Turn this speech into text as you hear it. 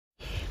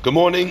Good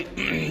morning.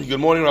 Good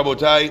morning,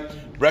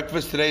 Rabotai.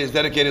 Breakfast today is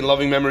dedicated in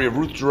loving memory of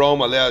Ruth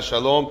Jerome, Alea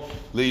Shalom,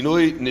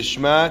 Leinui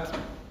Nishmat,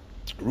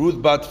 Ruth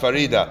Bat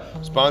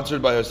Farida,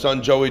 sponsored by her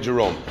son Joey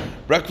Jerome.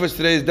 Breakfast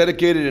today is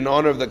dedicated in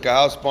honor of the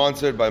Kahal,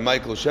 sponsored by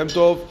Michael Shem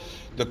Tov.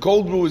 The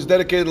cold brew is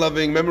dedicated in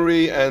loving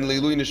memory and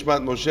Leinui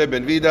Nishmat Moshe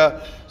Ben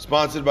Vida,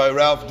 sponsored by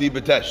Ralph D.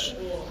 Batesh.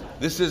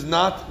 This is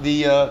not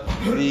the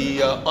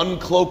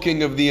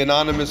uncloaking of the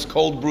anonymous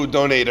cold brew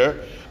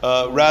donator.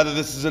 Rather,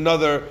 this is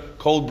another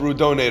cold brew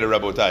donator,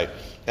 Rabotai.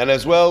 And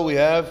as well, we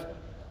have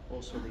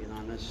also the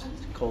anonymous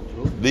cold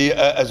brew.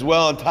 As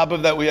well, on top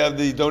of that, we have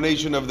the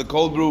donation of the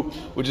cold brew,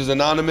 which is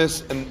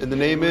anonymous, and the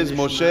name is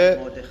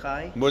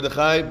Mordechai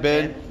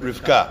ben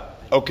Rivka.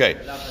 Okay.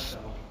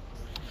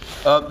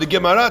 The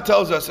Gemara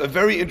tells us a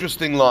very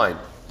interesting line.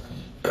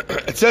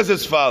 It says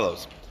as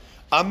follows: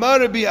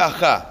 Amar Rabbi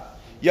Acha,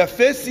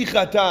 Yafeh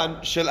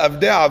sichatan shel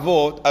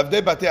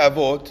avdei batei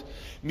avot,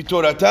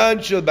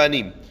 mitoratan shel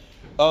banim.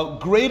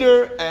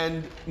 Greater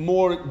and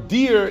more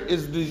dear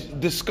is the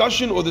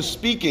discussion or the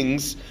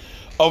speakings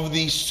of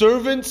the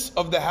servants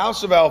of the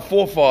house of our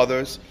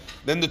forefathers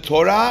than the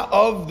Torah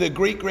of the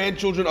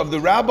great-grandchildren of the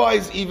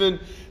rabbis,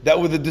 even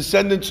that were the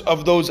descendants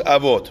of those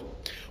avot.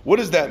 What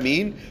does that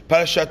mean?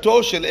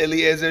 Parashato shel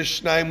Eliezer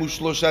shnayim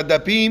ushlosha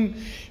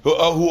dapim hu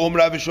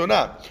omra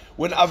v'shona.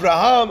 When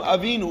Avraham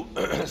Avinu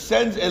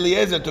sends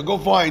Eliezer to go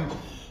find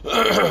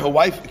a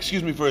wife,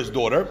 for his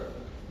daughter,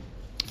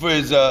 for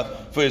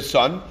his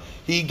son,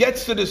 he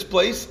gets to this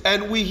place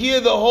and we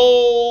hear the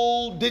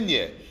whole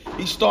dinya.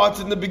 He starts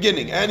in the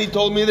beginning, and he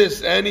told me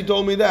this, and he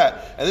told me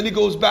that, and then he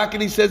goes back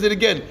and he says it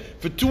again.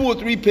 For 2 or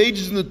 3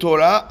 pages in the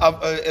Torah,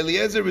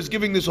 Eliezer is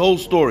giving this whole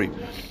story.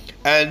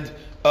 And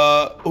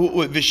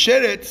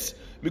v'sheretz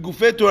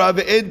migufei Torah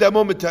ve'en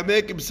damo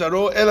metameh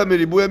k'bsaro ela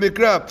meribuya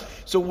mikra.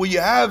 So when you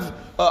have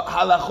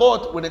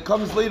halachot, when it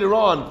comes later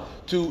on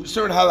to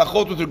certain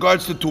halachot with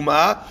regards to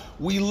tumah,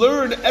 we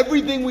learn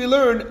everything we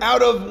learn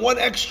out of one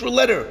extra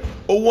letter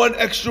or one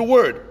extra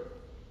word.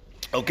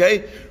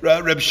 Okay?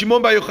 Reb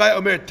Shimon Bar Yochai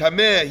omer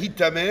tameh hi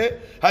tameh,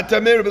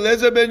 hatameh Reb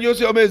Eliezer ben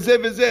Yossi omer zeh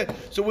v'zeh.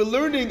 So we're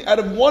learning out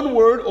of one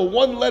word or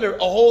one letter a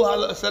whole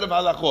set of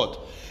halachot.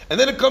 And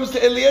then it comes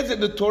to Eliezer.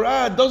 The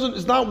Torah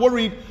is not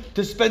worried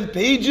to spend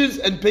pages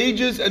and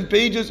pages and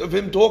pages of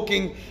him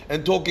talking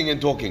and talking and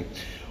talking.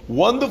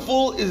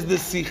 Wonderful is the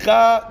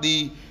sicha,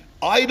 the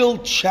idle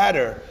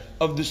chatter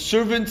of the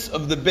servants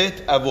of the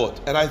Bet Avot.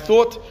 And I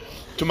thought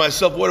to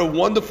myself, what a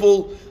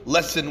wonderful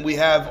lesson we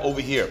have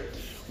over here.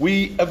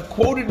 We have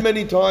quoted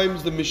many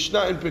times the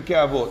Mishnah in Pirkei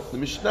Avot. The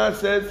Mishnah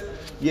says,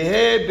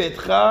 Yeheh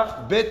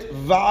betcha bet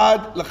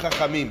va'ad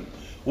l'chachamim.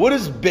 What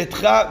does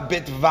betcha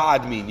bet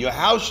va'ad mean? Your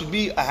house should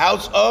be a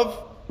house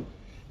of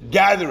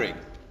gathering.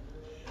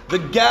 The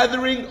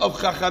gathering of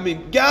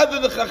chachamim. Gather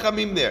the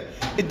chachamim there.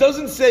 It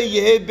doesn't say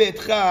Yeheh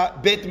betcha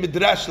bet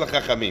midrash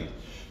l'chachamim.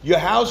 Your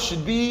house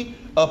should be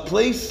a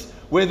place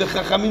where the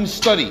chachamim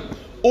study.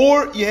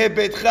 Or Yeheh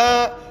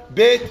betcha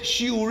bet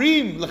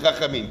shiurim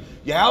l'chachamim.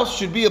 Your house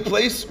should be a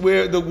place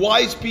where the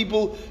wise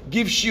people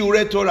give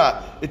shiurei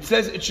Torah. It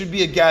says it should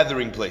be a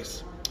gathering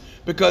place.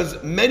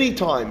 Because many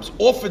times,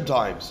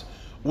 oftentimes,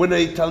 when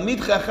a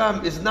Talmid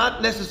Chacham is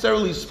not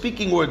necessarily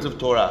speaking words of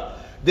Torah,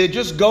 they're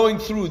just going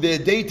through their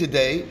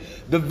day-to-day,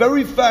 the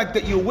very fact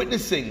that you're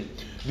witnessing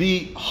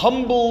the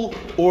humble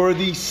or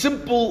the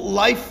simple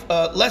life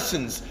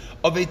lessons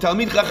of a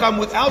Talmid Chacham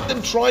without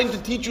them trying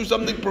to teach you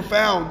something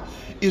profound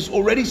is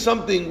already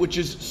something which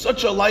is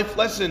such a life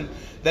lesson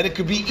that it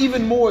could be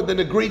even more than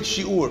a great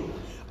shiur.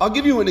 I'll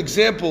give you an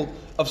example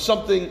of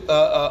something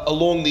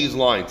along these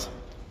lines.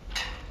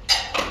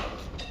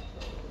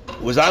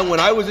 When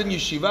I was in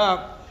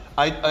yeshiva,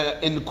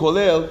 in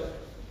Kolel,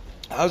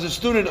 I was a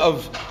student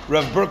of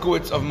Rav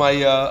Berkowitz, of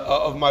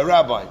my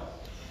rabbi,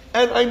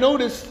 and I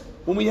noticed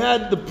when we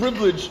had the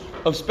privilege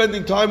of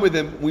spending time with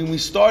him, when we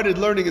started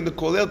learning in the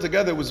Kolel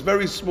together, it was a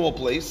very small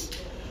place.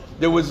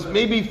 There was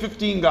maybe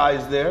 15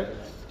 guys there,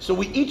 so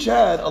we each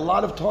had a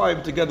lot of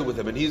time together with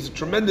him, and he's a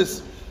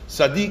tremendous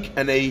tzaddik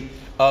and a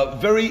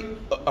very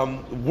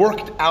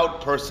worked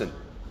out person.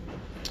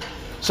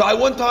 So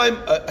one time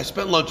I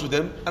spent lunch with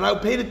him and I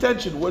paid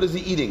attention. What is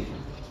he eating?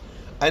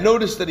 I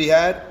noticed that he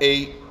had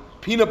a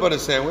peanut butter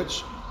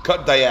sandwich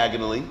cut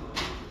diagonally,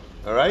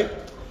 all right,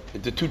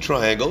 into 2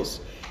 triangles.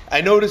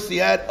 I noticed he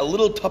had a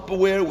little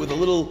Tupperware with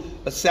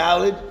a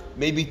salad,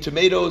 maybe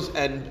tomatoes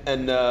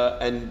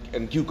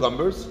and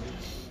cucumbers.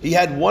 He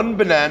had 1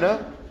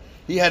 banana.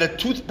 He had a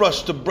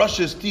toothbrush to brush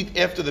his teeth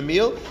after the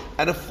meal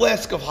and a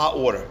flask of hot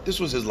water. This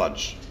was his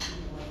lunch.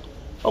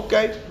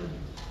 Okay.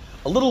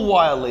 A little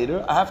while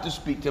later, I have to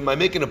speak to him. I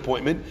make an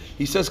appointment.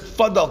 He says,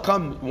 "Fadal,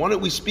 come. Why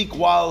don't we speak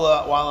while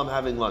I'm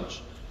having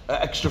lunch?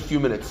 Extra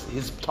few minutes."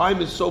 His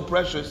time is so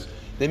precious.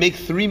 They make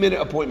 3-minute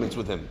appointments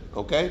with him.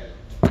 Okay.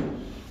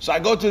 So I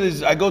go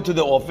to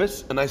the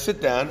office and I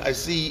sit down. I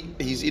see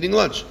he's eating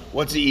lunch.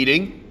 What's he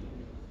eating?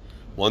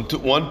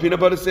 One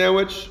peanut butter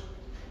sandwich,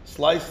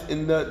 sliced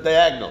in the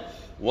diagonal.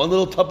 1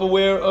 little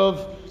Tupperware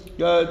of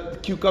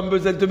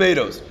cucumbers and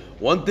tomatoes.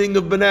 1 thing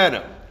of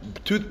banana,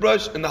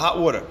 toothbrush, and the hot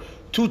water.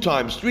 2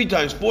 times, 3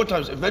 times, 4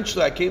 times.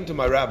 Eventually I came to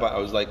my rabbi. I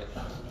was like,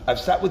 I've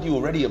sat with you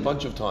already a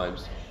bunch of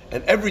times,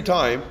 and every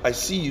time I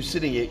see you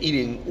sitting here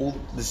eating all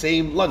the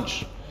same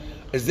lunch.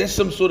 Is there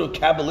some sort of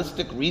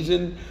Kabbalistic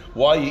reason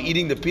why you're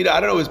eating the peanut? I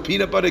don't know, is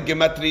peanut butter,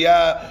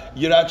 gematria,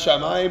 yirat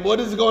shamayim? What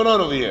is going on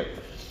over here?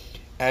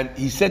 And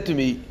he said to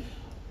me,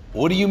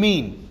 what do you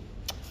mean?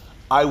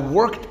 I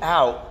worked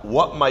out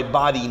what my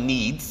body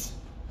needs,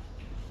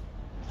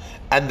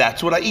 and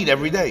that's what I eat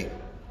every day.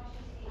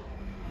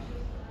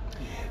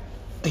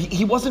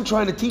 He wasn't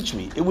trying to teach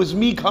me. It was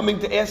me coming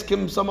to ask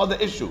him some other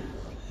issue.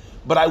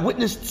 But I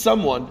witnessed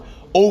someone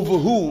over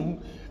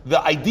whom the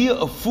idea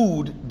of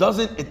food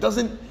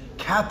doesn't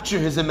capture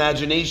his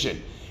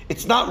imagination.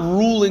 It's not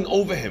ruling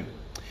over him.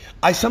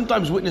 I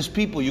sometimes witness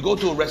people, you go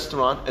to a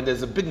restaurant and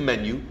there's a big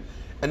menu,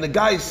 and the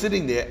guy is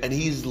sitting there and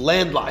he's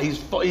landlocked.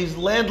 He's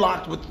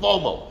landlocked with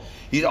FOMO.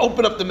 He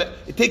opened up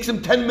it takes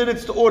him 10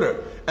 minutes to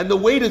order. And the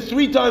waiter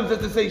 3 times has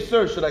to say,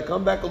 sir, should I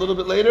come back a little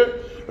bit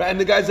later? Right? And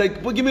the guy's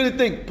like, well, give me the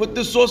thing. Put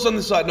the sauce on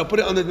the side. No, put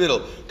it on the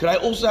middle. Could I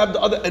also have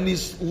the other? And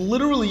he's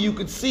literally, you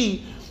could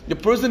see the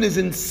person is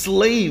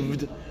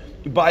enslaved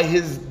by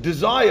his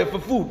desire for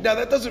food. Now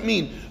that doesn't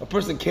mean a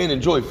person can't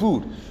enjoy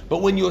food.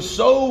 But when you're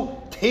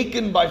so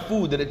taken by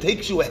food that it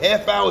takes you a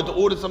half hour to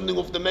order something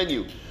off the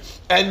menu,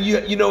 and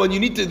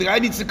the guy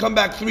needs to come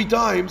back 3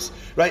 times,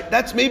 right?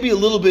 That's maybe a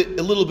little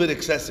bit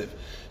excessive.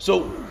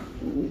 So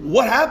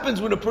what happens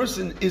when a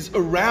person is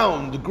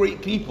around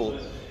great people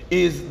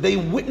is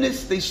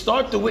they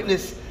start to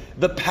witness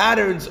the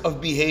patterns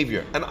of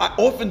behavior. And I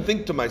often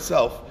think to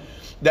myself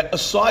that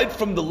aside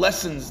from the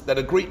lessons that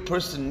a great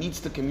person needs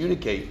to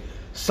communicate,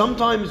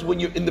 sometimes when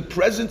you're in the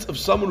presence of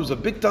someone who's a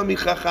big Talmid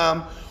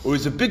Chacham, or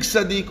is a big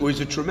Tzaddik, or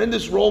is a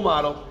tremendous role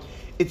model,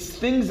 it's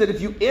things that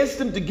if you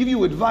asked him to give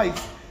you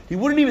advice, he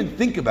wouldn't even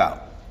think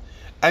about.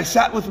 I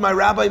sat with my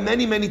rabbi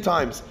many, many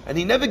times, and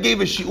he never gave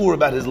a shi'ur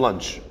about his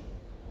lunch.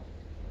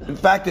 In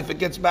fact, if it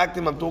gets back to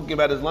him, I'm talking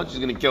about his lunch, he's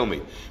going to kill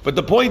me. But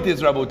the point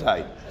is,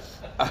 Rabotai,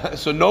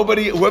 so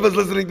whoever's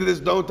listening to this,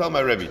 don't tell my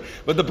Rebbe.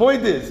 But the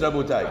point is,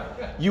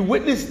 Rabotai, you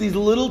witness these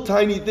little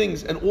tiny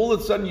things, and all of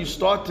a sudden you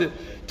start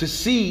to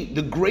see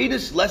the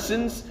greatest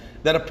lessons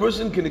that a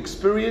person can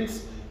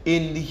experience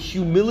in the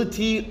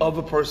humility of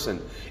a person,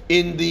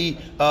 in the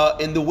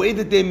way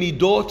that their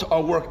midot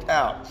are worked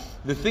out,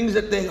 the things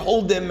that they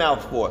hold their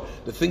mouth for,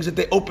 the things that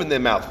they open their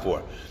mouth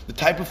for, the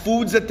type of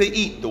foods that they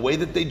eat, the way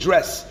that they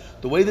dress,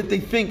 the way that they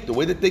think, the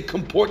way that they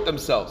comport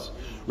themselves.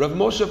 Rav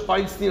Moshe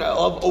Feinstein, I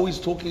love always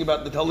talking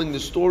about telling the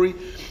story.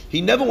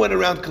 He never went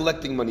around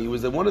collecting money. He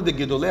was one of the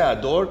Gedolei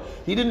Ador.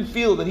 He didn't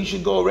feel that he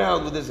should go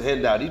around with his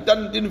hand out. He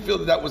didn't feel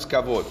that was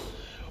kavod.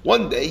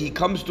 One day he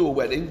comes to a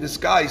wedding. This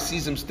guy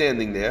sees him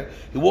standing there.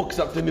 He walks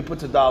up to him. He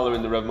puts $1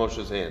 in the Rav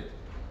Moshe's hand.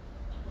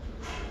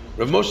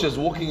 Rav Moshe is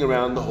walking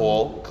around the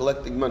hall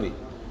collecting money.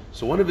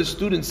 So one of his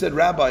students said,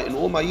 Rabbi, in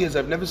all my years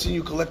I've never seen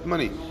you collect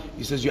money.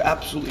 He says, you're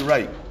absolutely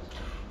right.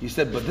 He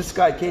said, but this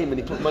guy came and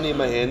he put money in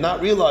my hand,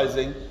 not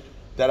realizing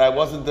that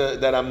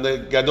that I'm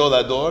the Gadol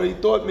Ador. He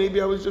thought maybe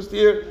I was just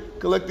here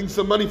collecting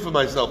some money for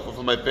myself or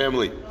for my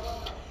family.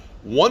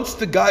 Once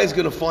the guy is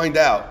going to find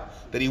out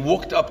that he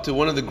walked up to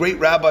one of the great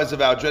rabbis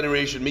of our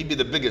generation, maybe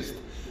the biggest,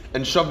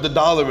 and shoved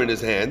 $1 in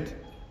his hand,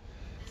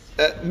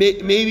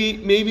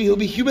 maybe he'll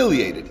be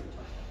humiliated.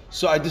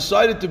 So I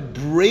decided to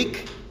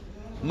break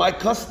my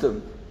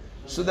custom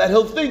so that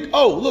he'll think,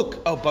 oh,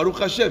 look, Baruch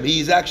Hashem,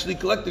 he's actually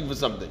collecting for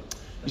something.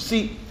 You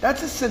see,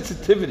 that's a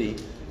sensitivity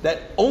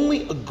that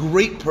only a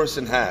great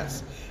person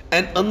has.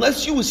 And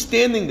unless you were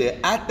standing there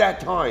at that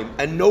time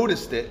and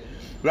noticed it,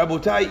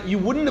 Rabotai, you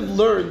wouldn't have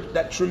learned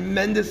that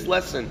tremendous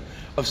lesson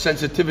of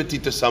sensitivity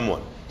to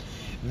someone.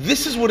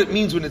 This is what it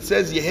means when it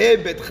says,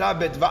 Yeheh betcha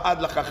bet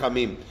va'ad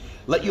lachachamim.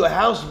 Let your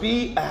house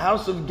be a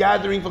house of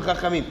gathering for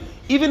chachamim.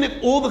 Even if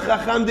all the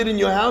chacham did in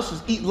your house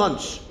was eat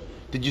lunch.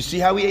 Did you see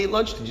how he ate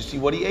lunch? Did you see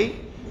what he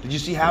ate? Did you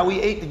see how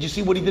he ate? Did you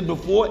see what he did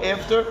before,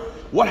 after?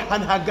 What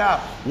hanhaga?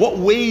 What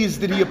ways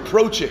did he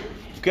approach it?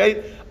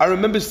 Okay? I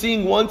remember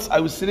seeing once, I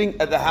was sitting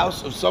at the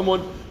house of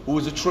someone who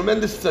was a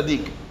tremendous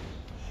tzaddik.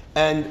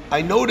 And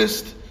I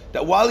noticed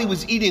that while he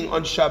was eating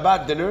on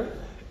Shabbat dinner,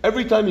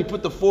 every time he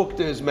put the fork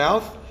to his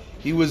mouth,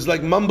 he was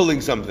like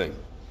mumbling something.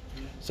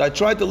 So I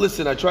tried to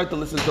listen,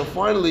 until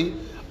finally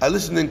I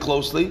listened in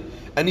closely,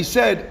 and he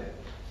said,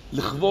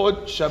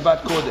 L'chvod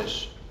Shabbat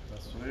Kodesh.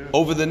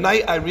 Over the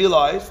night I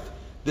realized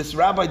this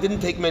rabbi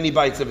didn't take many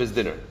bites of his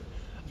dinner.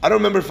 I don't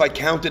remember if I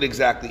counted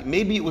exactly,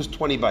 maybe it was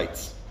 20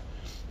 bites.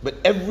 But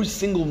every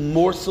single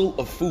morsel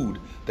of food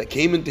that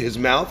came into his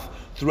mouth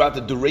throughout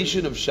the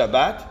duration of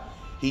Shabbat,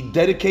 he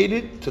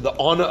dedicated to the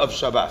honor of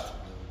Shabbat.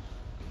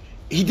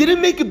 He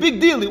didn't make a big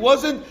deal. It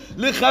wasn't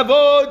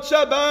L'chavod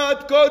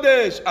Shabbat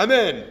Kodesh.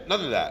 Amen.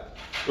 None of that.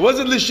 It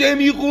wasn't L'shem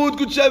Yichud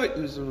Good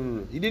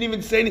Shabbat. He didn't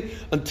even say anything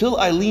until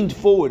I leaned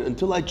forward,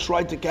 until I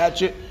tried to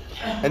catch it.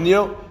 And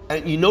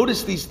you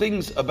notice these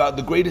things about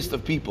the greatest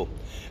of people.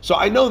 So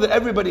I know that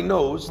everybody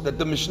knows that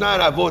the Mishnah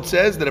in Avot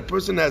says that a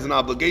person has an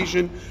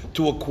obligation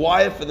to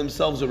acquire for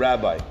themselves a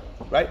rabbi.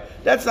 Right?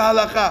 That's the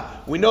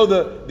halacha. We know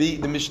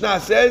the Mishnah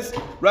says,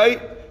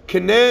 right?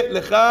 Kne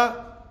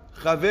lecha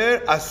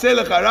chaver, aseh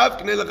lecha rav,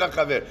 kne lecha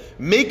chaver.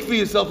 Make for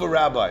yourself a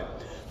rabbi.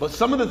 But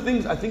some of the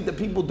things I think that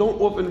people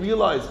don't often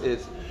realize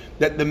is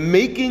that the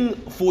making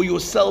for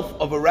yourself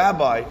of a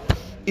rabbi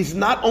is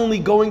not only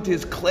going to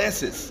his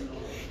classes.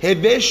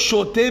 Heve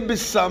shoteh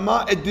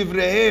b'sama et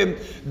divrehem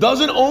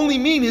doesn't only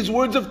mean his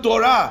words of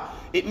Torah.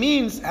 It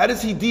means, how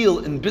does he deal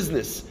in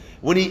business?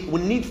 When he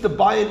needs to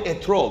buy an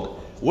etrog,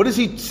 what is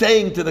he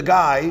saying to the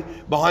guy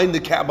behind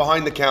the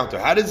counter?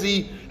 How does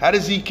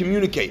he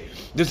communicate?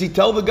 Does he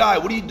tell the guy,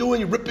 "What are you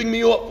doing? You're ripping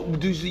me off"?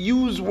 Does he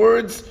use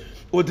words,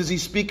 or does he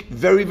speak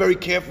very, very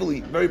carefully,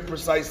 very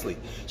precisely?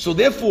 So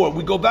therefore,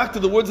 we go back to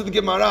the words of the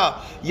Gemara.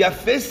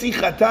 Yafeh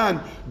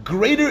sichatan,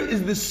 greater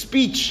is the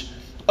speech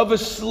of a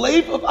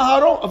slave of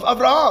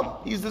Abraham.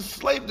 He's the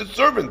slave, the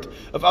servant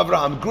of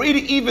Abraham. Greater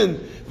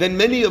even than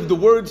many of the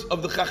words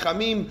of the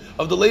Chachamim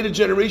of the later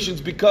generations,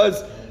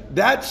 because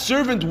that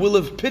servant will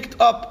have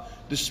picked up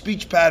the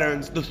speech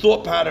patterns, the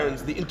thought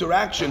patterns, the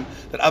interaction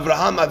that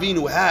Abraham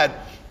Avinu had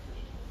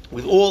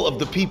with all of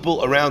the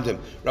people around him.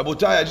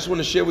 Rabotai, I just want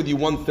to share with you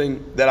one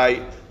thing that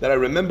I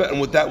remember, and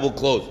with that we'll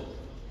close.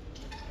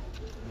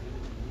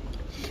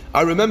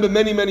 I remember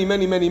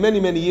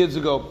many years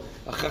ago,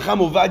 Chacham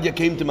Ovadia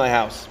came to my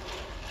house.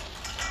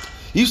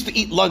 He used to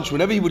eat lunch.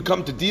 Whenever he would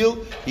come to deal,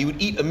 he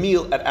would eat a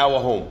meal at our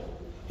home.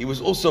 He was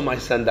also my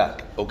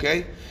sandak,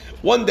 okay?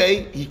 One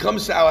day, he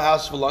comes to our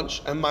house for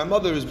lunch, and my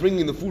mother is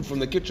bringing the food from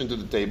the kitchen to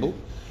the table,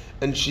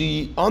 and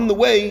on the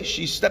way,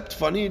 she stepped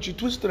funny and she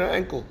twisted her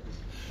ankle.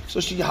 So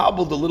she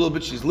hobbled a little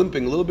bit, she's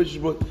limping a little bit.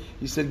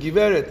 He said,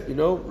 Giveret,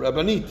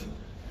 Rabbanit,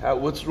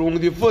 what's wrong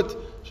with your foot?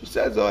 She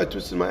says, I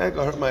twisted my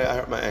ankle, I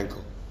hurt my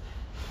ankle.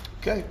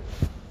 Okay.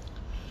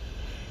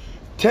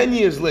 10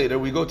 years later,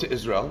 we go to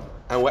Israel,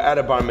 and we're at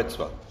a bar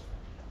mitzvah.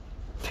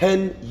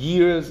 10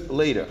 years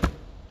later,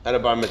 at a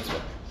bar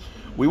mitzvah.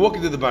 We walk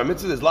into the bar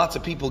mitzvah, there's lots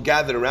of people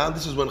gathered around.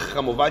 This is when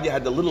Chacham Ovadia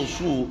had the little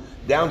shul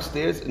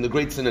downstairs in the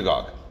great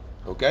synagogue.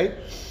 Okay?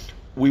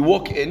 We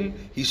walk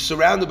in, he's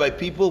surrounded by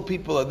people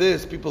are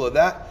this, people are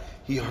that.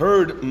 He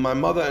heard my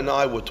mother and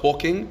I were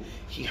talking.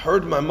 He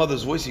heard my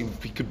mother's voice,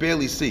 he could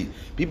barely see.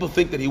 People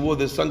think that he wore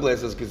the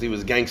sunglasses because he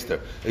was a gangster.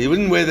 He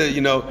wouldn't wear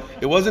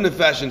it wasn't a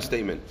fashion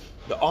statement.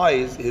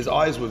 His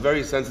eyes were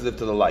very sensitive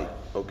to the light,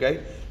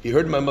 okay? He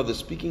heard my mother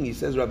speaking, he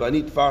says,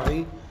 Rabbanit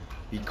Farhi,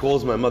 he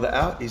calls my mother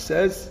out, he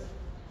says,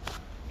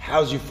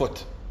 how's your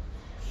foot?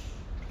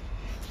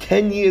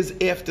 10 years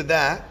after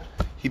that,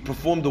 he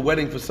performed a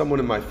wedding for someone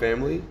in my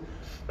family,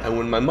 and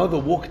when my mother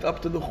walked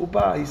up to the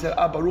chuppah, he said,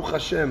 Baruch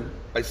Hashem,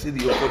 I see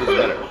that your foot is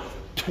better.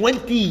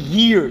 20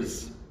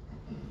 years.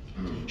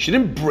 She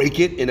didn't break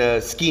it in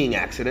a skiing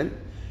accident.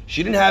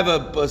 She didn't have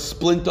a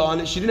splint on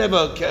it. She didn't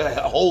have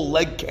a whole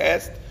leg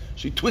cast.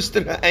 She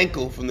twisted her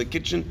ankle from the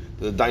kitchen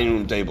to the dining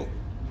room table.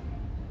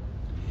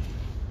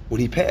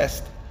 When he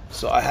passed,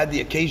 so I had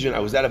the occasion, I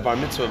was at a bar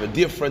mitzvah of a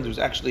dear friend who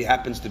actually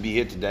happens to be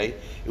here today.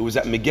 It was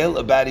at Miguel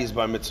Abadi's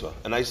bar mitzvah.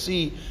 And I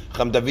see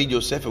Cham David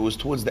Yosef, it was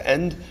towards the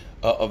end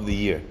of the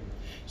year.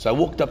 So I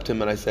walked up to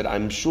him and I said,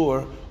 I'm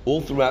sure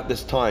all throughout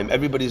this time,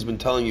 everybody's been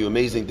telling you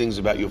amazing things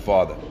about your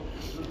father.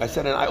 I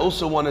said, and I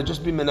also want to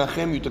just be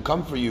menachem you, to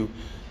come for you,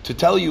 to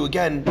tell you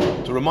again,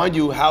 to remind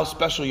you how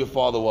special your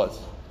father was.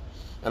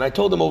 And I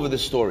told him over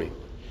this story.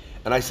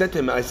 And I said to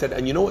him,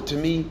 and you know what to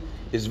me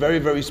is very,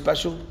 very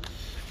special?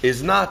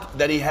 Is not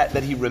that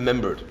he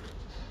remembered.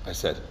 I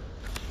said,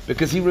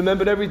 because he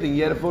remembered everything. He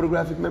had a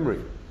photographic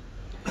memory.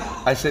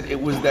 I said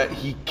it was that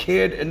he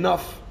cared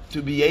enough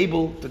to be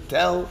able to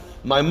tell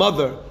my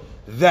mother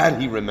that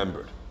he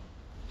remembered.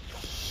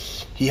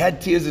 He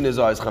had tears in his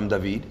eyes, Cham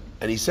David,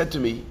 and he said to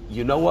me,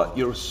 you know what,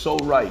 you're so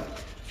right.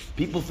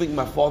 People think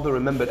my father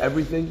remembered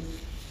everything.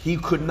 He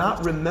could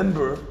not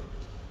remember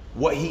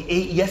what he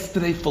ate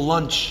yesterday for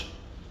lunch,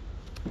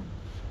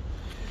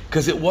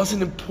 because it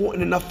wasn't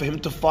important enough for him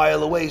to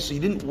file away, so he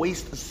didn't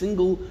waste a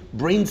single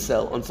brain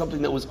cell on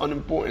something that was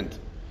unimportant.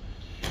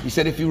 He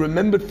said if he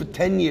remembered for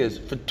 10 years,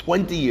 for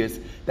 20 years,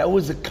 that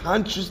was a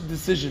conscious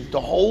decision to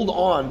hold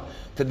on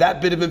to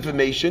that bit of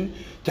information,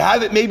 to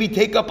have it maybe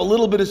take up a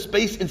little bit of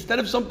space instead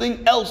of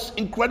something else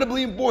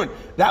incredibly important.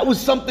 That was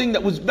something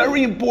that was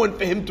very important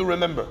for him to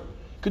remember.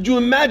 Could you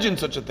imagine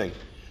such a thing?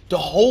 To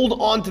hold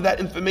on to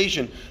that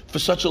information for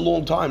such a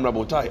long time,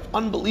 Rabotai.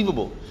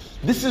 Unbelievable.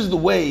 This is the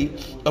way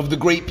of the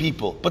great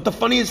people. But the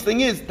funniest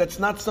thing is, that's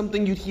not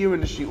something you'd hear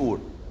in a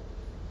shiur.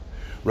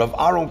 Rav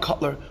Aaron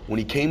Cutler, when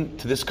he came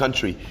to this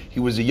country, he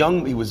was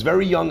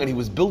very young, and he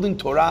was building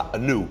Torah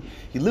anew.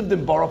 He lived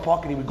in Borough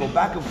Park, and he would go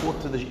back and forth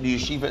to the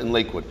yeshiva in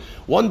Lakewood.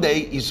 One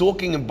day, he's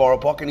walking in Borough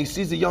Park, and he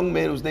sees a young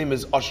man whose name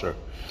is Usher.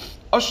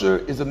 Usher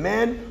is a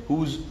man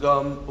whose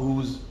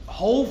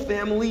whole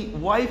family,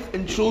 wife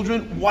and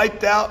children,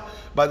 wiped out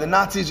by the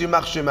Nazis,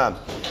 Yamach Shemam.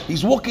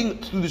 He's walking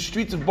through the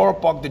streets of Borough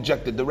Park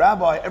dejected. The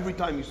rabbi, every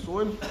time he saw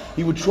him,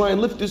 he would try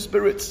and lift his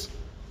spirits.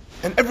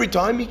 And every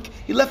time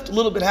he left a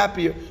little bit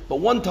happier. But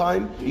one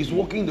time he's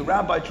walking, the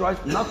rabbi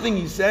tries, nothing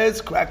he says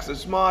cracks a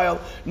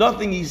smile,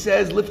 nothing he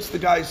says lifts the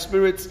guy's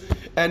spirits.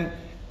 And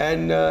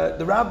And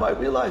the rabbi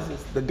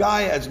realizes the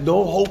guy has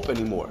no hope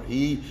anymore.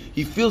 He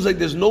feels like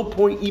there's no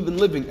point even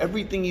living.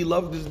 Everything he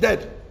loved is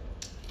dead.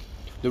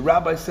 The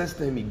rabbi says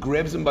to him, he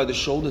grabs him by the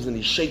shoulders and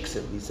he shakes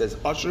him. He says,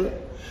 Usher,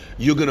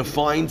 you're going to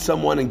find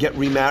someone and get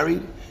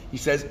remarried. He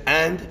says,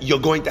 and you're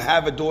going to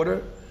have a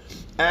daughter.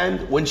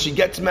 And when she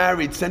gets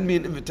married, send me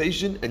an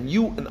invitation and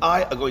you and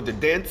I are going to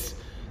dance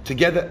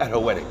together at her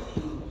wedding.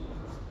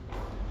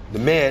 The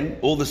man,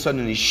 all of a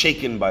sudden, he's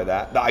shaken by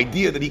that. The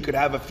idea that he could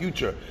have a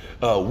future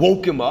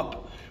woke him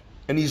up,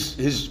 and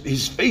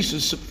his face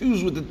is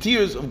suffused with the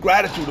tears of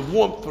gratitude, of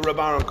warmth for Rav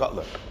Aaron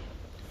Kotler.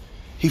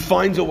 He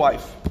finds a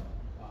wife.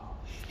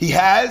 He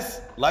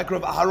has, like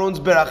Rav Aaron's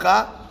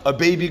beracha, a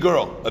baby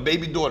girl, a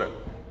baby daughter.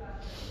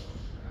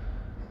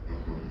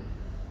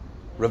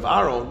 Rav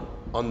Aaron,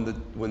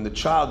 when the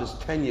child is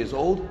 10 years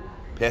old,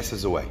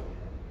 passes away.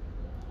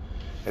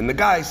 And the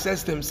guy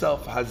says to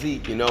himself,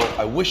 Hazik,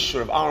 I wish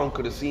Rav Aaron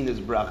could have seen his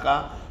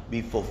bracha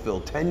be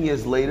fulfilled. 10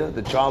 years later,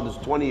 the child is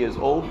 20 years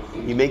old,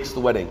 he makes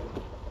the wedding.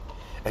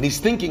 And he's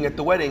thinking at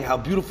the wedding how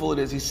beautiful it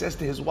is. He says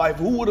to his wife,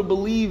 who would have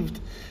believed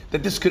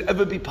that this could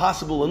ever be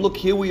possible? And look,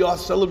 here we are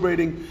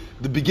celebrating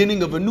the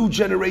beginning of a new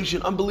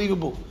generation,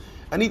 unbelievable.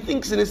 And he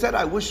thinks in his head,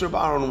 I wish Rav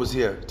Aaron was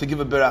here to give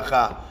a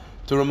bracha,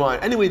 to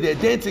remind. Anyway, they're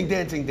dancing.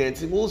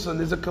 All of a sudden,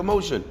 there's a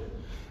commotion.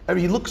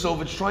 He looks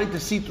over, trying to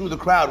see through the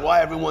crowd why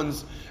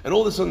everyone's, and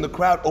all of a sudden the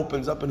crowd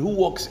opens up, and who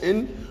walks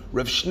in?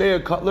 Rav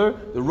Shneur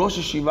Kotler, the Rosh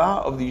Yeshiva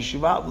of the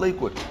Yeshiva of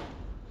Lakewood.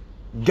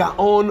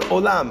 Gaon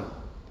Olam.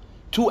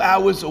 2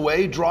 hours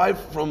away, drive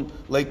from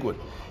Lakewood.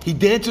 He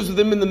dances with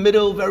him in the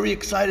middle, very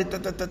excited,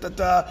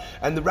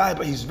 and the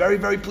rabbi, he's very,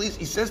 very pleased.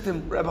 He says to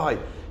him, Rabbi,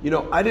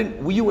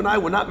 you and I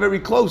were not very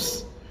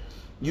close.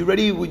 You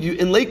ready?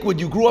 In Lakewood,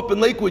 you grew up in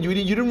Lakewood. You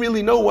didn't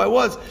really know who I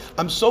was.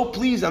 I'm so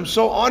pleased. I'm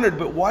so honored.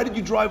 But why did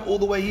you drive all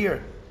the way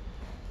here?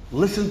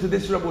 Listen to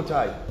this,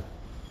 Rabotai.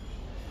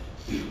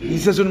 He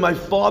says, when my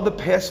father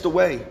passed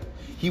away,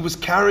 he was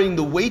carrying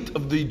the weight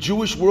of the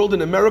Jewish world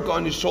in America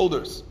on his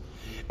shoulders.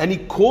 And he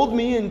called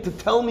me in to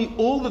tell me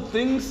all the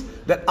things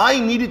that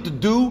I needed to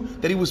do,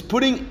 that he was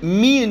putting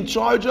me in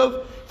charge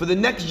of for the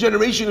next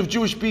generation of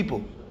Jewish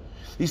people.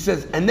 He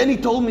says, and then he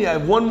told me I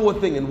have one more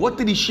thing. And what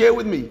did he share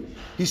with me?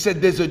 He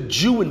said, there's a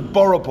Jew in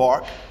Borough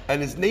Park,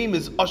 and his name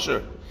is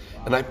Usher.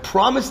 And I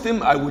promised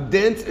him I would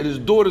dance at his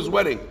daughter's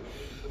wedding.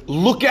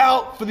 Look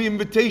out for the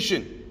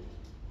invitation.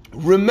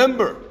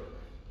 Remember.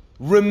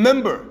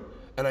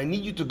 And I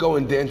need you to go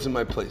and dance in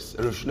my place.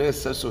 And Rav Shneur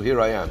says, so here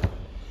I am.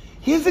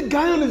 Here's a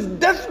guy on his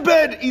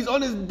deathbed. He's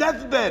on his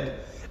deathbed.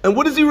 And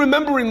what is he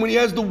remembering when he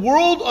has the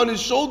world on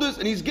his shoulders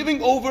and he's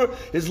giving over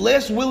his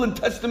last will and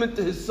testament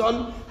to his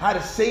son, how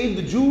to save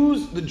the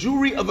Jews, the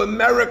Jewry of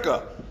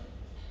America?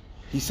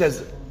 He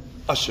says,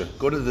 Usher,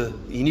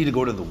 you need to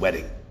go to the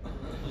wedding.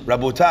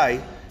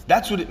 Rabotai,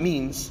 that's what it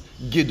means.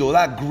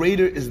 Gedolah,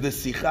 greater is the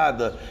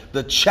sikha,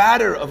 the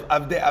chatter of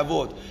Avdei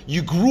Avot.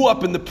 You grew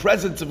up in the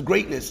presence of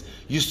greatness.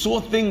 You saw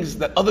things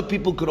that other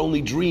people could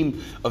only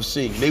dream of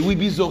seeing. May we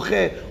be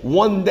zocheh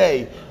one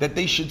day that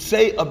they should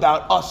say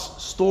about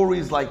us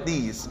stories like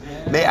these.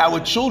 May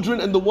our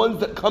children and the ones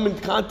that come in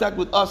contact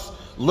with us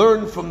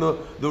learn from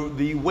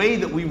the way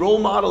that we role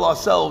model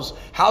ourselves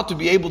how to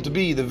be able to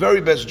be the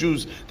very best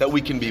Jews that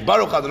we can be.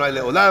 Baruch Adonai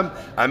Le'olam.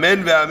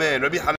 Amen ve'amen.